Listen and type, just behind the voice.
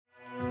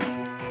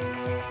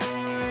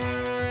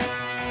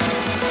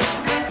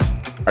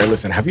All right,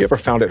 listen, have you ever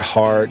found it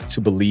hard to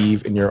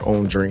believe in your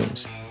own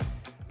dreams?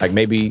 Like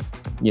maybe,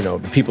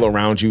 the people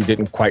around you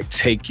didn't quite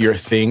take your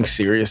thing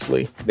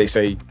seriously. They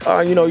say,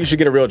 you should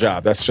get a real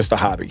job. That's just a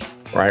hobby,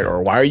 right?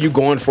 Or why are you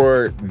going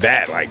for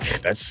that? Like,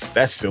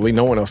 that's silly.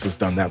 No one else has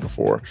done that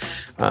before.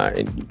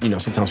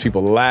 And sometimes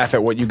people laugh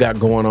at what you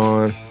got going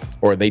on,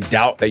 or they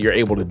doubt that you're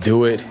able to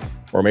do it,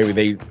 or maybe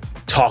they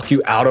talk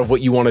you out of what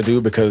you want to do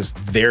because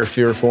they're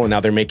fearful and now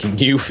they're making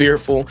you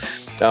fearful.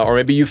 Or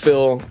maybe you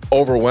feel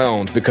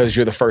overwhelmed because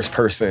you're the first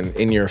person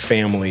in your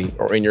family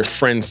or in your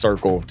friend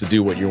circle to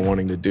do what you're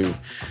wanting to do.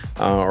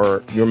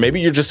 Or maybe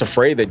you're just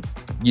afraid that,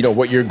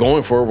 what you're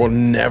going for will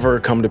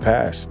never come to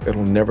pass.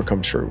 It'll never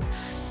come true.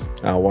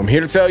 Well, I'm here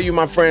to tell you,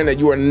 my friend, that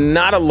you are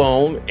not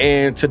alone.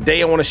 And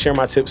today I want to share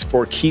my tips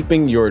for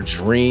keeping your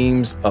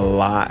dreams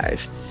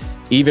alive,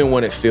 even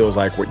when it feels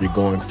like what you're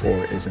going for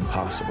is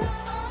impossible.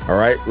 All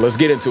right, let's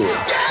get into it.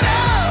 Get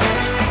up,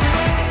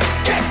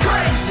 get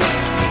crazy,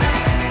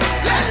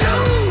 let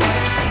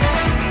loose,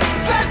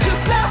 set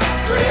yourself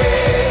free.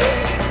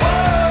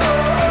 Whoa,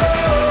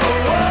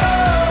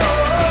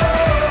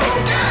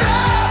 get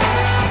up,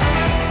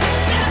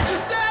 set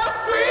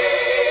yourself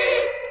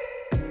free.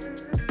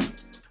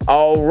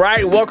 All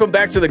right, welcome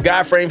back to the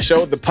God Frame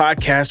Show, the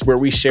podcast where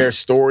we share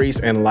stories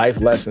and life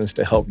lessons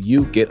to help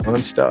you get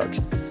unstuck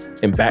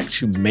and back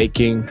to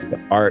making the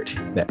art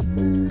that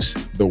moves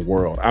the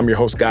world. I'm your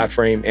host, God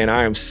Frame, and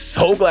I am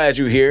so glad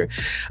you're here.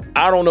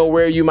 I don't know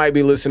where you might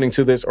be listening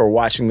to this or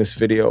watching this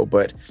video,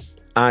 but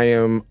I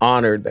am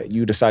honored that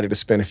you decided to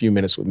spend a few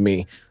minutes with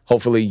me.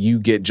 Hopefully you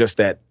get just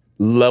that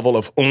level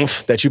of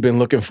oomph that you've been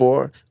looking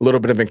for, a little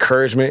bit of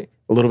encouragement,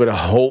 a little bit of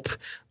hope,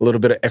 a little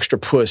bit of extra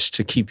push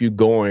to keep you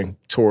going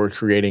toward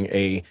creating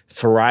a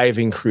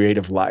thriving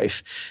creative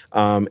life.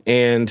 I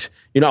want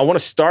to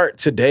start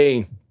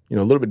today a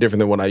little bit different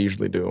than what I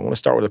usually do. I want to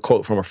start with a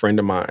quote from a friend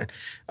of mine.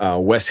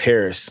 Wes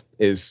Harris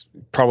is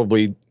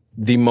probably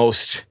the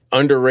most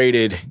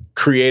underrated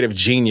creative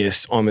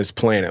genius on this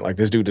planet. Like,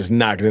 this dude does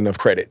not get enough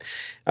credit.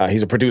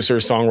 He's a producer,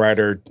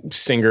 songwriter,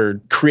 singer,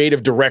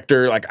 creative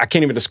director. Like, I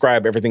can't even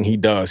describe everything he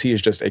does. He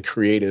is just a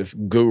creative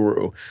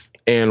guru.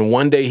 And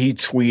one day he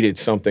tweeted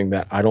something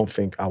that I don't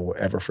think I will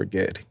ever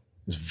forget. It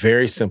was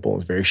very simple, it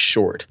was very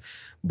short,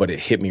 but it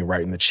hit me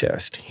right in the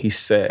chest. He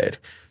said,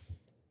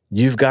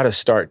 "You've got to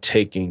start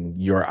taking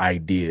your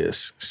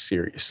ideas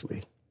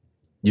seriously.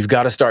 You've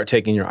got to start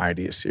taking your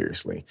ideas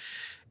seriously."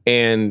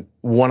 And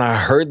when I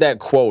heard that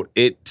quote,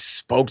 it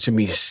spoke to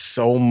me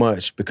so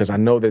much because I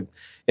know that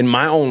in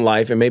my own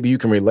life, and maybe you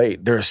can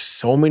relate, there are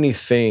so many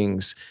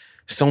things,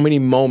 so many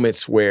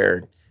moments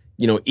where,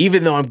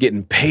 even though I'm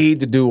getting paid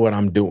to do what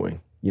I'm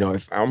doing,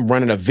 if I'm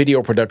running a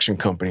video production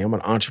company, I'm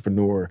an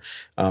entrepreneur,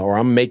 or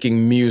I'm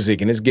making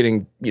music and it's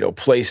getting,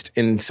 placed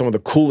in some of the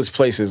coolest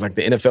places like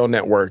the NFL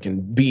Network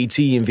and BET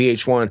and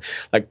VH1,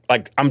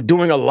 like I'm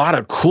doing a lot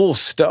of cool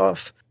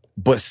stuff,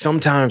 but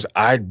sometimes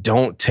I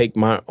don't take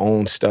my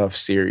own stuff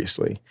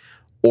seriously.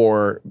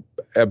 Or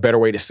a better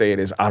way to say it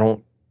is I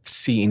don't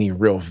see any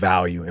real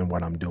value in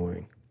what I'm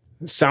doing.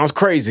 Sounds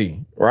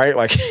crazy, right?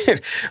 Like,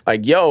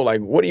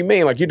 what do you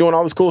mean? Like, you're doing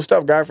all this cool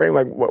stuff, God Frame.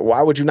 Like,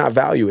 why would you not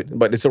value it?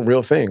 But it's a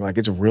real thing. Like,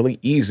 it's really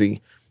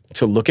easy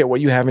to look at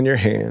what you have in your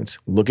hands,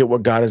 look at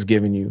what God has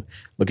given you,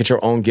 look at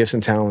your own gifts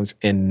and talents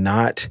and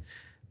not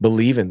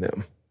believe in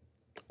them.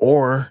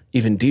 Or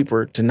even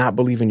deeper, to not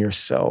believe in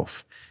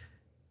yourself.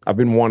 I've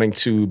been wanting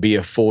to be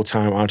a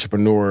full-time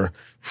entrepreneur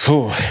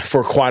for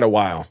quite a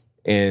while.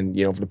 And,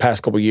 for the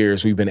past couple of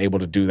years, we've been able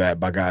to do that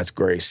by God's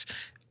grace.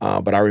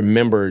 But I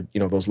remember,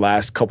 those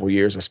last couple of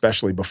years,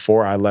 especially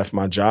before I left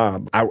my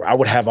job, I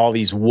would have all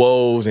these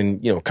woes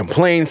and,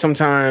 complain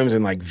sometimes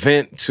and like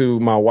vent to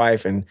my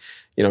wife and,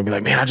 be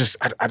like, man, I just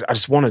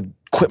want to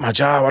quit my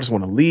job. I just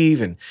want to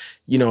leave. And,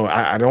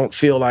 I don't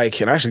feel like,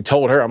 and I actually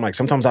told her, I'm like,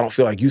 sometimes I don't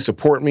feel like you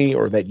support me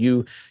or that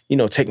you,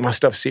 take my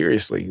stuff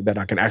seriously, that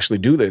I can actually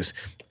do this.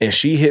 And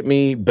she hit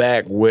me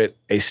back with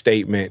a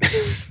statement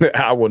that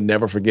I will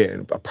never forget.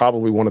 And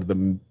probably one of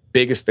the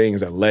biggest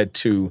things that led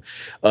to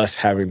us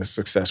having the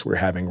success we're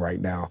having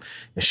right now.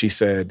 And she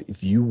said,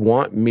 if you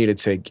want me to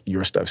take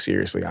your stuff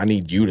seriously, I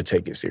need you to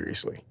take it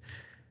seriously.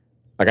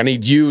 Like, I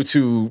need you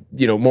to,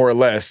 more or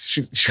less,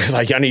 she was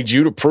like, I need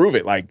you to prove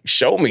it. Like,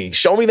 show me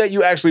that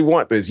you actually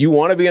want this. You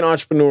want to be an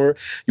entrepreneur.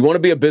 You want to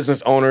be a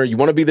business owner. You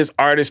want to be this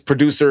artist,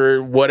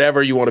 producer,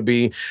 whatever you want to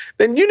be.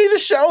 Then you need to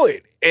show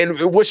it.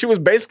 And what she was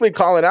basically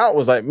calling out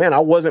was like, man, I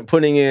wasn't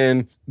putting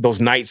in those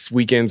nights,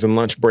 weekends, and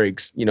lunch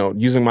breaks,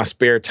 using my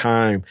spare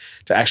time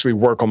to actually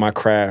work on my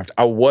craft.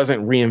 I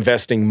wasn't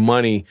reinvesting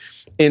money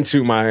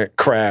into my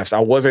crafts. I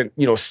wasn't,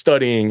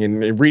 studying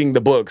and reading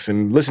the books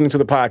and listening to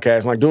the podcast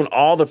and like doing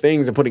all the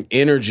things and putting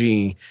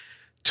energy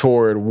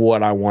toward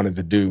what I wanted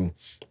to do.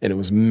 And it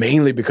was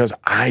mainly because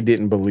I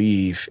didn't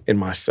believe in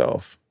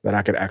myself that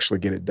I could actually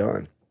get it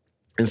done.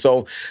 And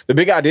so the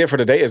big idea for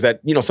today is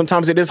that,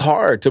 sometimes it is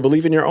hard to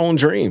believe in your own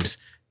dreams.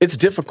 It's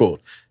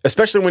difficult,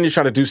 especially when you're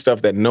trying to do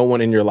stuff that no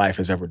one in your life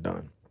has ever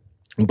done.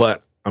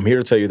 But I'm here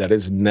to tell you that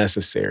it's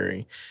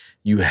necessary.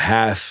 You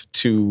have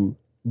to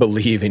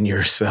believe in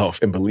yourself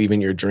and believe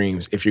in your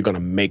dreams if you're going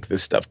to make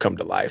this stuff come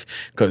to life.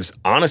 Because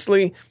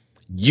honestly,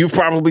 you've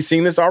probably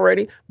seen this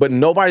already, but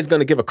nobody's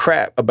going to give a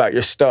crap about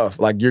your stuff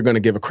like you're going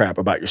to give a crap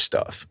about your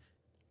stuff.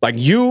 Like,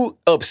 you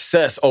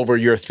obsess over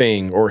your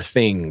thing or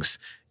things.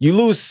 You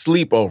lose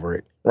sleep over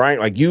it, right?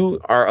 Like, you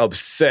are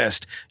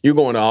obsessed. You're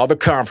going to all the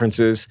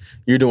conferences.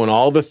 You're doing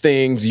all the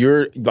things.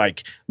 You're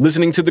like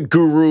listening to the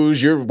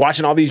gurus. You're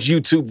watching all these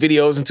YouTube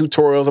videos and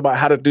tutorials about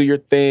how to do your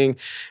thing.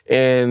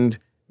 And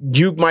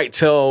you might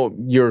tell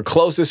your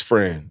closest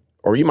friend,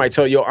 or you might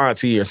tell your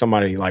auntie or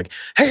somebody like,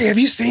 hey, have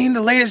you seen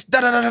the latest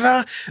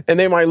da-da-da-da-da? And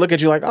they might look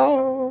at you like,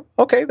 oh,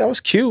 okay, that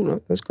was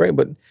cute. That's great.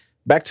 But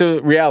back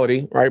to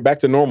reality, right? Back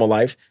to normal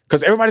life,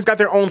 because everybody's got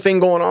their own thing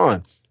going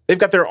on. They've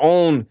got their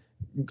own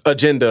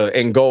agenda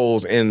and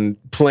goals and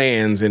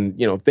plans and,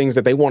 you know, things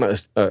that they want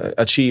to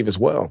achieve as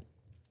well,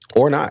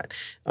 or not.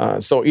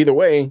 So either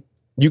way,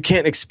 you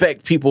can't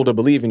expect people to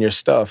believe in your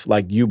stuff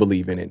like you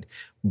believe in it,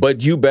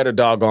 but you better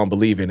doggone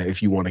believe in it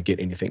if you want to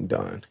get anything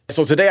done.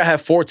 So today I have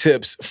 4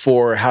 tips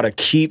for how to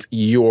keep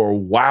your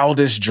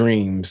wildest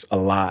dreams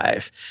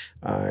alive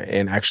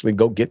and actually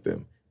go get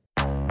them.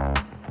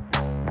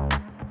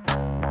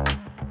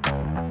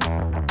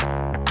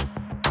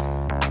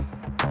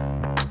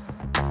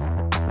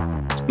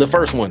 The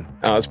first one,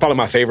 it's probably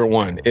my favorite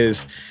one,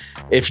 is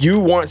if you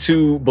want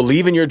to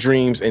believe in your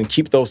dreams and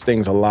keep those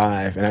things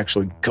alive and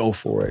actually go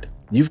for it,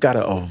 you've got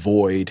to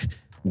avoid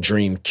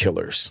dream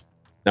killers.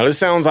 Now, this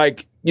sounds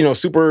like, you know,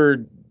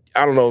 super,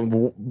 I don't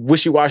know,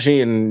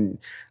 wishy-washy and,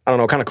 I don't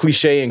know, kind of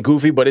cliche and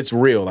goofy, but it's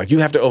real. Like, you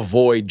have to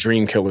avoid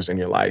dream killers in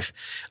your life.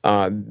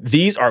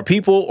 These are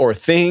people or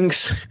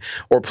things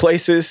or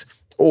places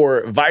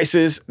or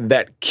vices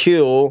that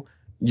kill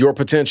your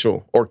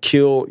potential or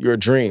kill your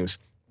dreams.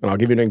 And I'll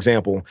give you an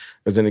example.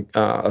 There's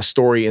a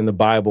story in the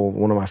Bible,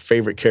 one of my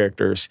favorite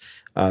characters,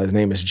 his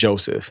name is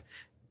Joseph.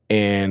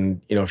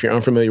 And, you know, if you're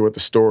unfamiliar with the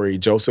story,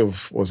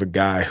 Joseph was a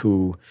guy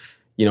who,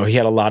 you know, he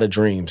had a lot of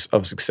dreams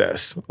of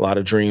success, a lot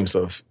of dreams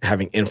of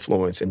having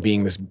influence and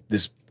being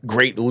this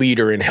great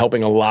leader and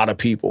helping a lot of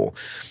people.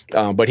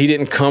 But he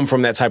didn't come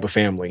from that type of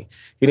family.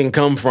 He didn't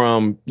come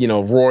from, you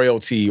know,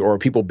 royalty or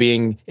people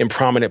being in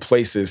prominent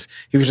places.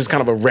 He was just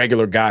kind of a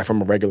regular guy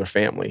from a regular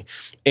family.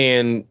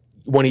 And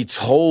when he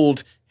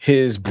told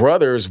his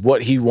brothers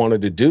what he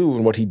wanted to do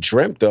and what he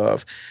dreamt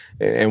of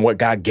and what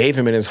God gave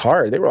him in his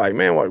heart, they were like,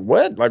 man,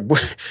 what? Like,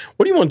 what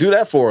do you want to do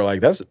that for? Like,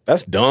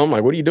 that's dumb.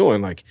 Like, what are you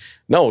doing? Like,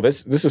 no,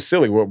 this is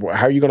silly.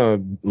 How are you going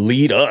to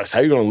lead us? How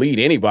are you going to lead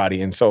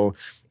anybody? And so,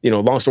 you know,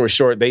 long story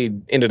short, they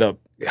ended up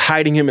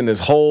hiding him in this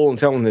hole and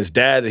telling his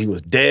dad that he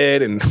was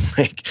dead and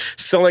like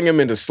selling him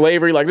into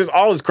slavery. Like, there's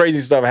all this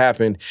crazy stuff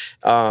happened.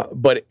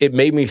 But it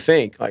made me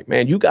think, like,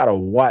 man, you got to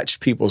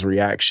watch people's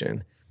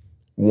reaction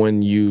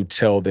when you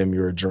tell them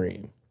your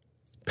dream.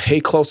 Pay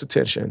close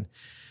attention.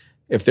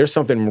 If there's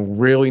something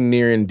really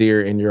near and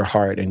dear in your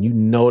heart and you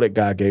know that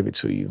God gave it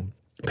to you,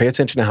 pay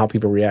attention to how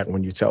people react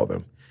when you tell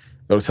them.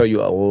 It'll tell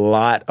you a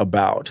lot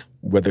about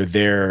whether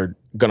they're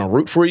going to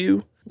root for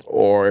you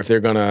or if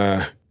they're going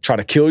to try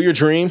to kill your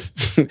dream,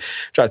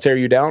 try to tear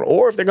you down,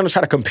 or if they're going to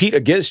try to compete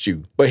against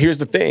you. But here's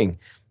the thing.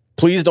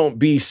 Please don't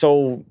be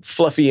so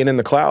fluffy and in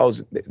the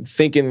clouds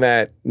thinking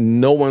that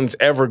no one's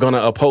ever going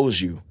to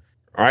oppose you.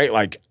 All right,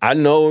 like, I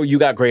know you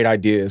got great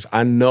ideas.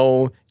 I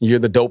know you're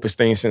the dopest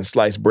thing since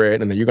sliced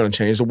bread and that you're going to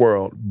change the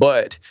world.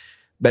 But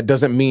that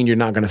doesn't mean you're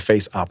not going to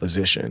face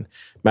opposition.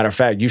 Matter of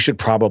fact, you should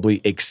probably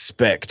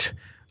expect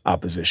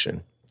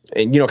opposition.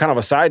 And, you know, kind of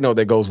a side note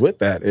that goes with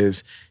that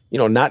is, you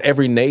know, not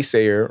every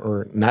naysayer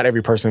or not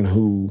every person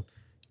who,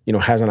 you know,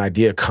 has an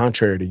idea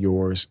contrary to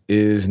yours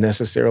is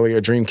necessarily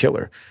a dream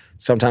killer.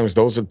 Sometimes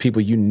those are the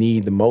people you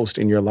need the most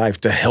in your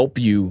life to help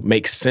you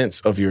make sense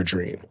of your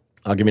dream.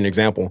 I'll give you an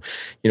example.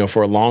 You know,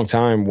 for a long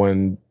time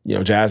when, you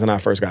know, Jazz and I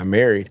first got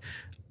married,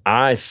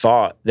 I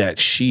thought that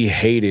she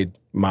hated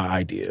my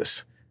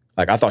ideas.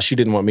 Like, I thought she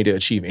didn't want me to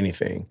achieve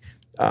anything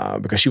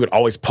because she would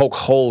always poke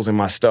holes in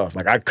my stuff.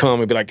 Like, I'd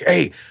come and be like,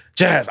 hey,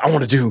 Jazz, I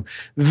want to do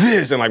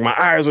this. And like, my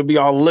eyes would be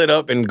all lit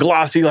up and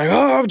glossy. Like,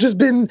 oh, I've just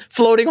been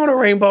floating on a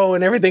rainbow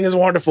and everything is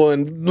wonderful.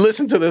 And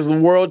listen to this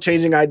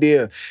world-changing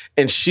idea.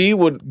 And she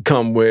would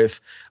come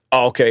with,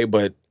 oh, okay,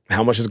 but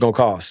how much is it going to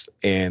cost?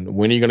 And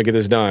when are you going to get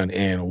this done?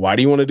 And why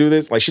do you want to do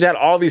this? Like, she had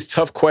all these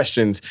tough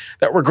questions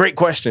that were great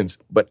questions,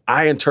 but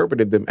I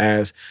interpreted them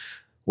as,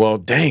 well,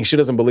 dang, she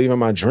doesn't believe in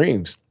my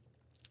dreams.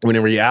 When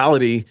in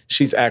reality,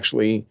 she's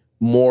actually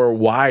more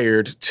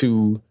wired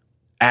to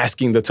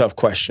asking the tough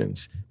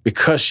questions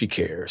because she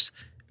cares.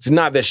 It's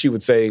not that she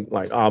would say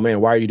like, oh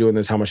man, why are you doing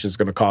this? How much is it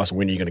going to cost?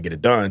 When are you going to get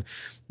it done?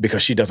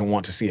 Because she doesn't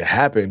want to see it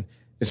happen.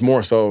 It's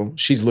more so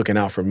she's looking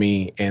out for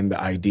me and the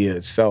idea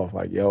itself.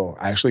 Like, yo,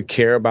 I actually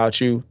care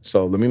about you.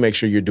 So let me make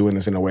sure you're doing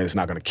this in a way that's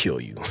not going to kill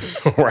you,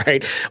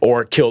 right?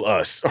 Or kill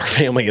us, our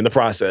family in the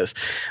process.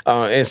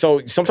 And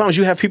so sometimes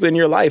you have people in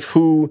your life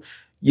who,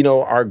 you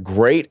know, are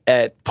great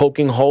at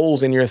poking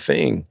holes in your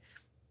thing.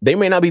 They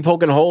may not be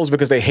poking holes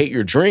because they hate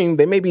your dream.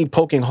 They may be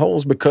poking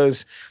holes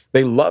because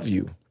they love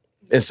you.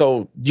 And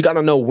so you got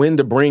to know when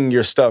to bring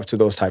your stuff to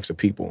those types of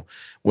people.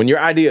 When your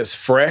idea is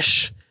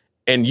fresh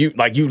and you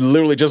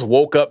literally just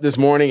woke up this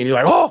morning and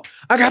you're like, oh,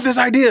 I got this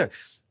idea.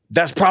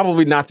 That's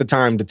probably not the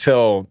time to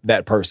tell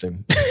that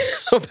person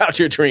about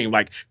your dream.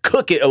 Like,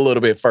 cook it a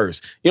little bit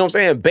first. You know what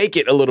I'm saying? Bake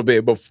it a little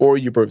bit before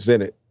you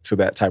present it to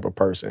that type of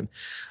person.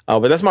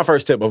 But that's my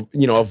first tip of,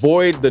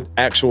 avoid the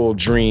actual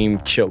dream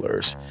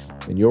killers.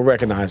 And you'll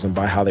recognize them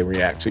by how they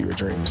react to your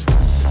dreams.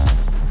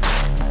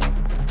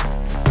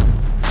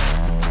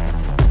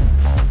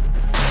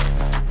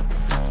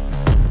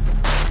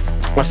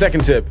 My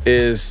second tip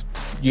is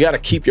you got to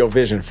keep your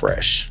vision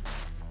fresh.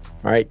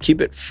 All right,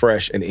 keep it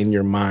fresh and in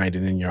your mind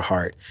and in your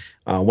heart.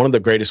 One of the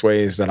greatest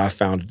ways that I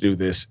found to do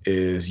this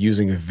is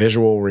using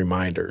visual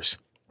reminders.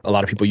 A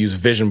lot of people use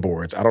vision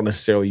boards. I don't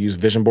necessarily use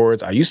vision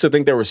boards. I used to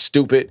think they were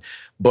stupid,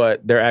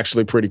 but they're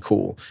actually pretty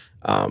cool.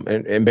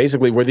 And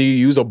basically, whether you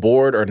use a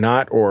board or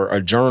not, or a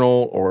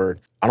journal, or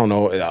I don't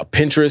know, a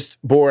Pinterest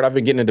board. I've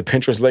been getting into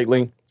Pinterest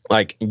lately.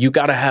 Like, you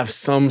got to have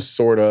some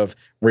sort of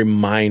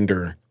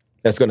reminder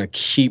that's going to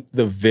keep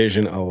the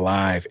vision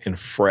alive and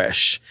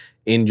fresh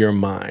in your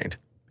mind.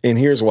 And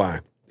here's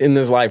why. In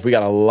this life, we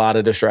got a lot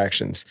of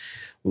distractions,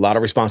 a lot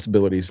of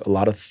responsibilities, a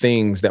lot of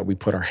things that we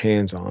put our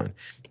hands on.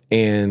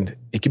 And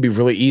it can be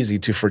really easy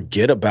to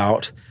forget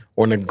about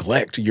or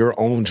neglect your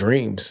own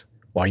dreams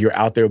while you're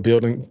out there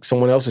building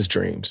someone else's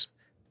dreams.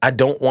 I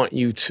don't want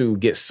you to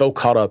get so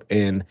caught up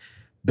in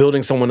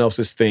building someone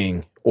else's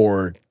thing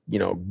or,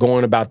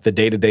 going about the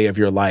day-to-day of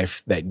your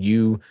life that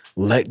you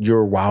let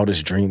your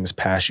wildest dreams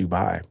pass you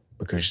by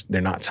because they're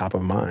not top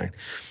of mind.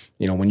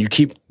 When you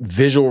keep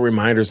visual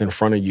reminders in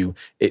front of you,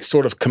 it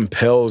sort of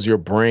compels your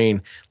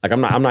brain. Like,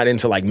 I'm not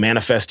into like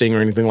manifesting or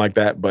anything like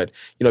that, but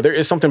there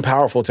is something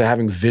powerful to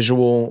having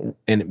visual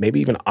and maybe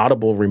even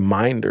audible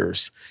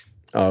reminders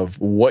of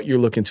what you're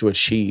looking to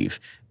achieve.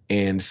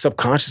 And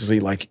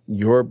subconsciously, like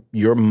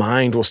your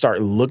mind will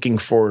start looking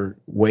for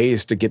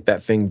ways to get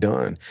that thing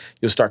done.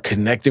 You'll start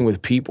connecting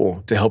with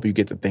people to help you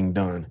get the thing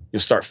done.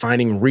 You'll start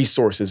finding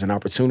resources and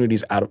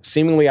opportunities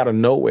seemingly out of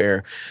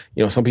nowhere.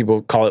 Some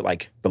people call it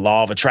like the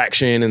law of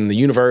attraction and the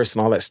universe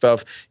and all that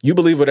stuff. You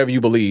believe whatever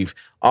you believe.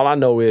 All I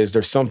know is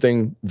there's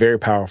something very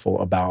powerful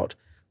about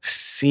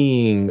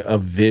seeing a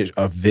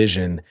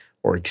vision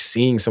or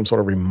seeing some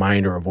sort of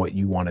reminder of what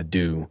you want to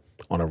do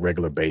on a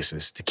regular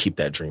basis to keep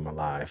that dream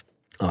alive.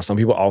 Some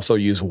people also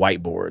use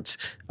whiteboards.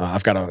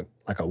 I've got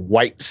a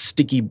white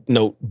sticky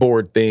note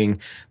board thing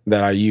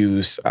that I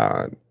use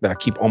that I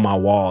keep on my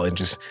wall,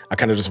 and I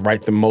kind of just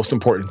write the most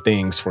important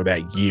things for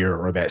that year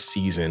or that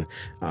season,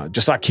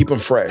 just so I keep them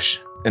fresh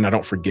and I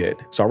don't forget.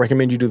 So I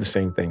recommend you do the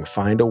same thing.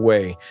 Find a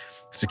way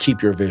to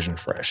keep your vision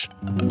fresh.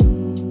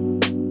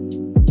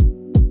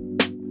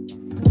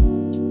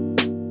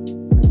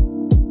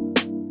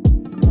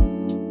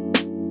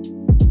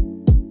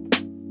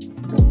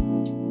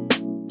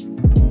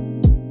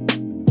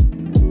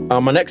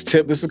 My next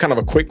tip, this is kind of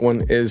a quick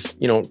one, is,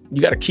 you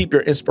got to keep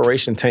your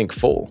inspiration tank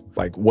full.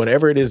 Like,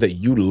 whatever it is that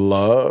you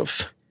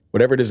love,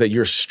 whatever it is that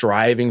you're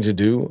striving to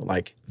do,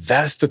 like,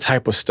 that's the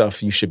type of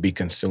stuff you should be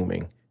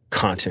consuming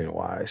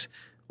content-wise.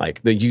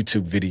 Like the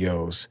YouTube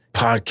videos,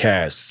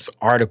 podcasts,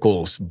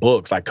 articles,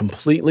 books, like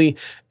completely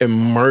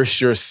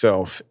immerse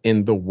yourself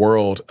in the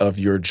world of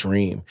your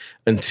dream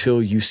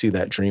until you see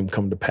that dream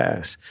come to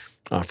pass.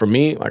 For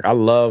me, like, I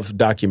love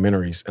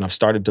documentaries, and I've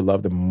started to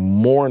love them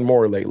more and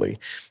more lately.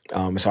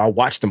 So I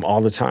watch them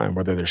all the time,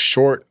 whether they're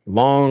short,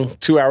 long,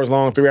 2 hours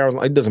long, 3 hours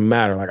long, it doesn't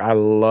matter. Like, I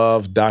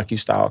love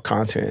docu-style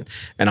content,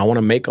 and I want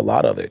to make a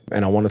lot of it,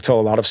 and I want to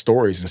tell a lot of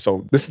stories. And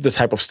so this is the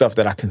type of stuff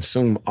that I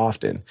consume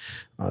often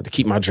to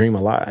keep my dream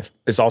alive.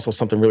 It's also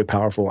something really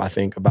powerful, I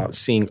think, about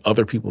seeing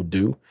other people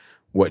do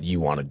what you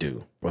want to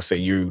do. Let's say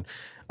you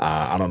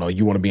want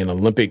to be an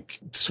Olympic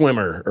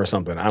swimmer or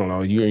something. I don't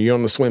know, you're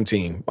on the swim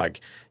team.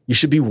 Like, you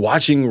should be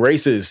watching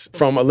races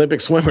from Olympic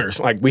swimmers.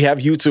 Like, we have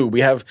YouTube. We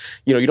have,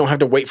 you don't have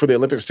to wait for the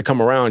Olympics to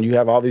come around. You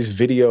have all these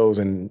videos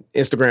and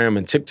Instagram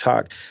and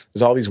TikTok.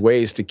 There's all these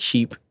ways to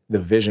keep the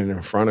vision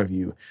in front of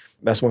you.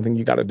 That's one thing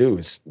you got to do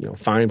is,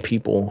 find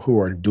people who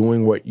are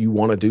doing what you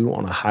want to do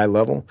on a high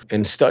level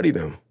and study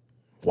them,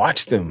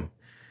 watch them,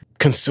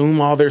 consume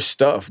all their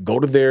stuff, go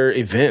to their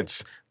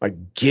events,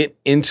 like, get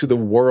into the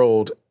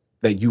world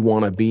that you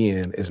want to be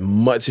in as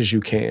much as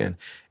you can.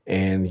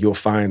 And you'll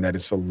find that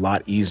it's a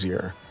lot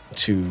easier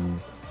to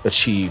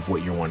achieve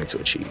what you're wanting to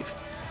achieve.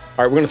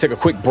 All right, we're going to take a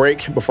quick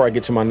break before I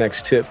get to my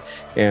next tip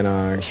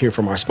and hear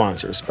from our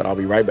sponsors, but I'll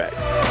be right back.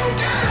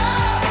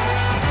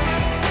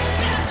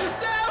 Set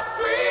yourself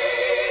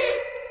free.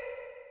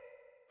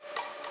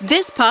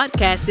 This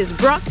podcast is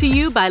brought to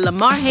you by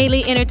Lamar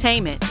Haley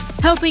Entertainment,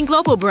 helping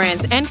global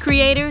brands and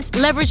creators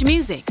leverage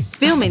music,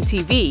 film and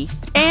TV,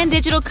 and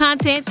digital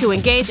content to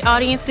engage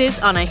audiences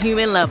on a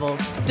human level.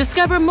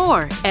 Discover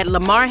more at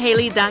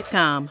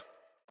lamarhaley.com.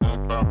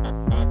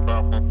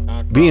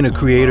 Being a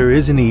creator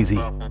isn't easy.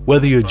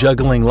 Whether you're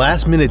juggling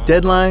last-minute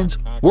deadlines,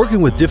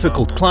 working with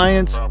difficult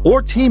clients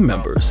or team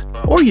members,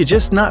 or you're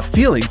just not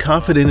feeling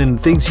confident in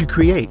the things you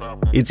create,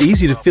 it's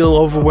easy to feel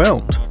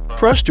overwhelmed,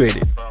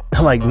 frustrated,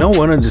 like no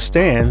one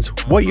understands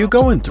what you're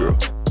going through.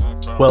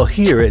 Well,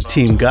 here at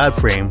Team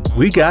Godframe,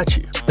 we got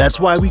you. That's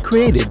why we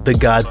created the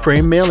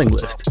Godframe mailing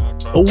list,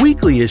 a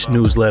weekly-ish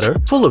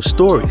newsletter full of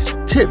stories,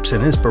 tips,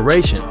 and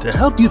inspiration to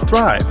help you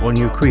thrive on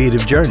your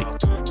creative journey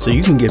so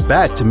you can get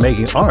back to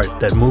making art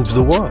that moves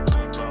the world.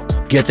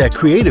 Get that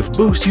creative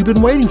boost you've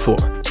been waiting for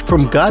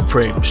from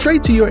Godframe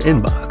straight to your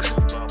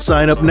inbox.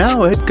 Sign up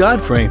now at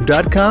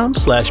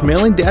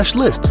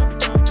godframe.com/mailing-list.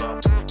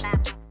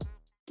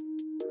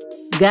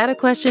 Got a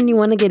question you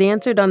want to get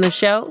answered on the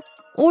show?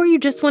 Or you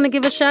just want to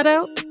give a shout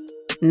out?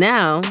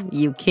 Now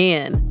you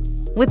can.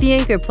 With the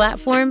Anchor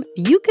platform,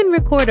 you can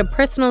record a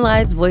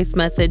personalized voice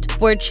message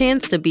for a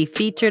chance to be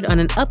featured on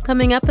an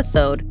upcoming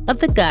episode of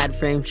The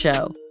Godframe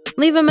Show.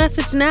 Leave a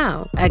message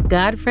now at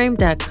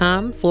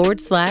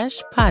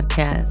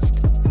godframe.com/podcast.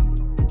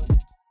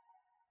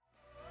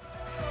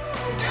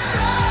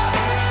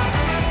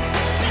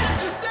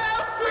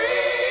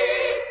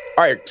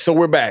 All right, so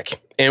we're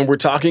back and we're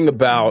talking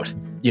about,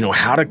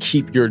 how to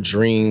keep your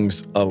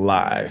dreams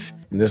alive.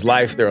 In this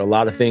life, there are a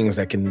lot of things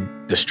that can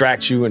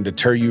distract you and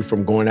deter you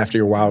from going after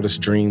your wildest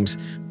dreams,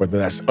 whether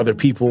that's other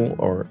people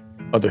or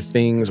other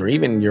things or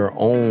even your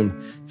own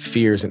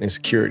fears and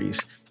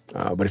insecurities.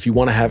 But if you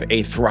want to have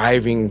a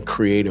thriving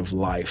creative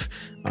life,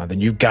 then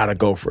you've got to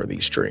go for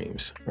these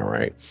dreams. All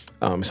right.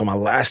 So my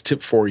last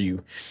tip for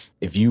you,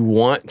 if you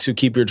want to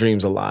keep your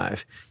dreams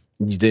alive,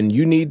 then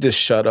you need to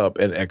shut up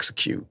and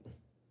execute.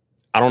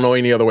 I don't know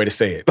any other way to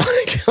say it.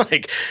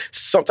 like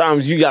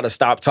sometimes you got to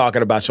stop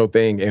talking about your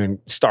thing and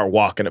start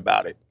walking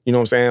about it. You know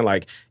what I'm saying?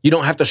 Like you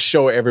don't have to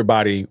show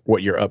everybody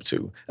what you're up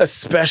to,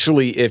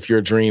 especially if your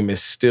dream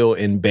is still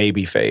in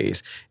baby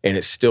phase and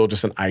it's still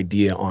just an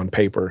idea on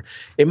paper.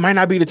 It might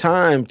not be the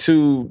time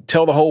to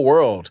tell the whole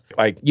world.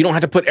 Like you don't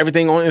have to put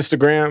everything on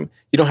Instagram.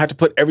 You don't have to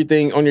put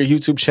everything on your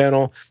YouTube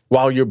channel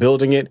while you're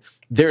building it.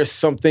 There is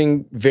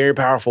something very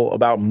powerful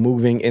about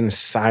moving in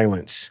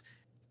silence.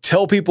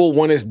 Tell people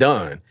when it's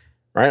done.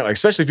 Right? Like,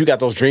 especially if you got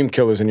those dream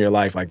killers in your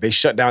life, like they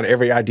shut down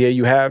every idea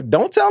you have.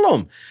 Don't tell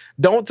them.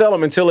 Don't tell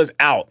them until it's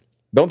out.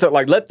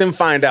 Let them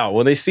find out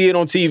when they see it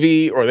on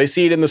TV or they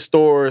see it in the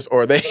stores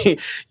or they,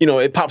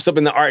 it pops up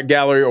in the art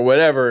gallery or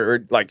whatever,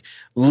 or like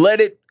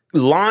let it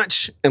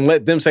launch and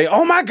let them say,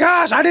 oh my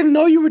gosh, I didn't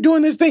know you were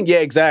doing this thing. Yeah,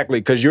 exactly.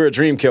 Because you're a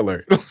dream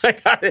killer.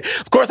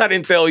 Of course I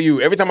didn't tell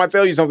you. Every time I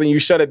tell you something, you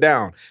shut it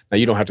down. Now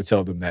you don't have to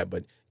tell them that,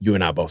 but you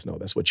and I both know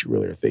that's what you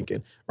really are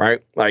thinking,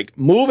 right? Like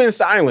move in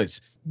silence.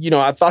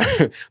 I thought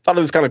of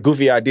this kind of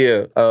goofy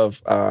idea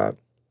of,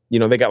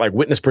 they got like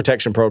witness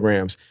protection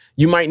programs.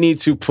 You might need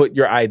to put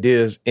your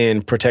ideas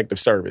in protective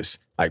service,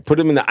 like put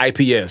them in the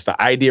IPS, the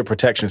Idea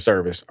Protection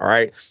Service. All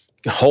right.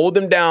 Hold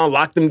them down,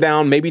 lock them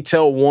down, maybe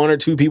tell one or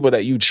two people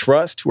that you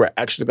trust who are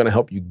actually going to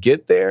help you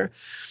get there.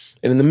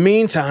 And in the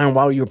meantime,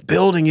 while you're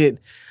building it,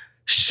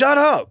 shut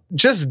up.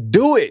 Just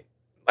do it.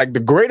 Like the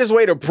greatest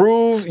way to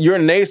prove your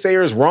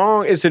naysayers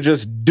wrong is to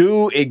just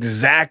do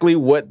exactly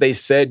what they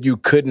said you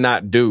could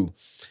not do.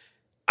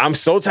 I'm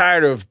so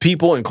tired of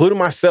people, including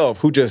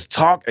myself, who just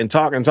talk and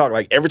talk and talk.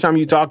 Like every time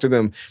you talk to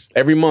them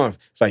every month,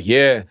 it's like,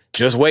 yeah,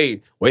 just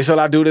wait till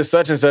I do this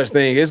such and such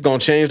thing. It's going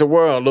to change the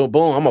world. Little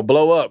boom, I'm going to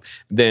blow up.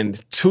 Then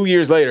 2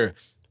 years later,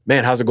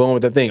 man, how's it going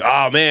with that thing?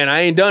 Oh man,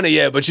 I ain't done it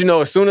yet. But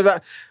as soon as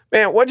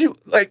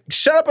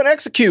shut up and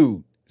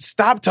execute.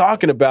 Stop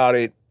talking about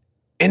it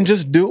and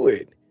just do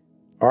it.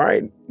 All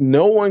right.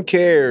 No one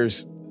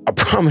cares. I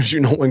promise you,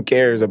 no one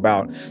cares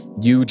about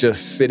you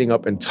just sitting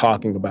up and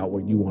talking about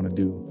what you want to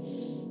do.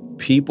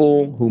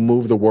 People who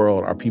move the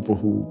world are people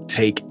who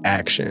take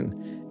action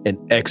and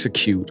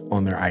execute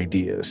on their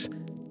ideas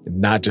and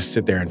not just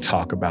sit there and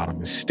talk about them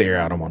and stare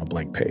at them on a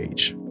blank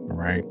page. All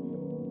right.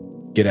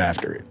 Get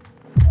after it.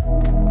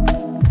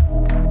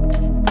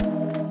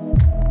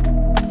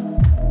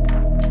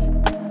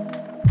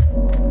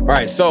 All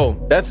right,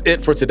 so that's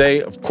it for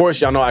today. Of course,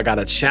 y'all know I got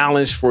a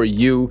challenge for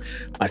you.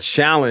 My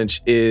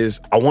challenge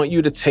is I want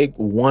you to take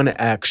one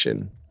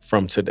action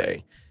from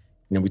today.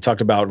 We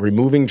talked about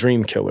removing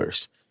dream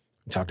killers.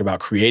 We talked about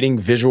creating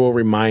visual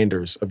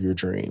reminders of your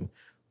dream.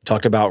 We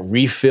talked about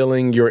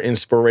refilling your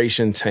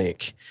inspiration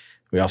tank.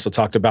 We also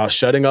talked about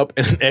shutting up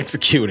and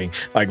executing.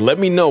 Like, let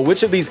me know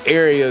which of these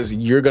areas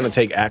you're going to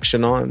take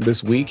action on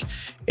this week.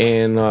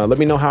 And let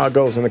me know how it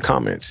goes in the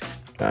comments.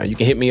 You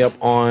can hit me up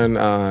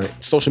on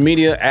social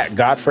media at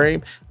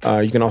Godframe.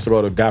 You can also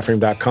go to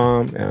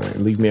godframe.com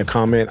and leave me a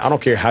comment. I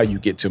don't care how you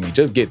get to me.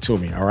 Just get to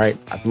me, all right?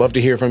 I'd love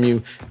to hear from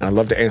you, and I'd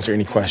love to answer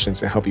any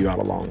questions and help you out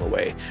along the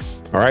way.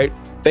 All right?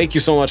 Thank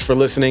you so much for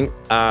listening.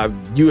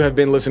 You have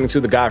been listening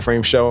to The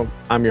Godframe Show.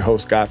 I'm your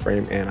host,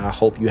 Godframe, and I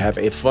hope you have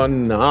a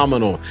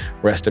phenomenal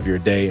rest of your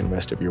day and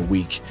rest of your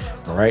week.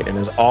 All right? And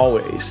as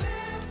always,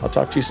 I'll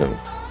talk to you soon.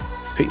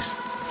 Peace.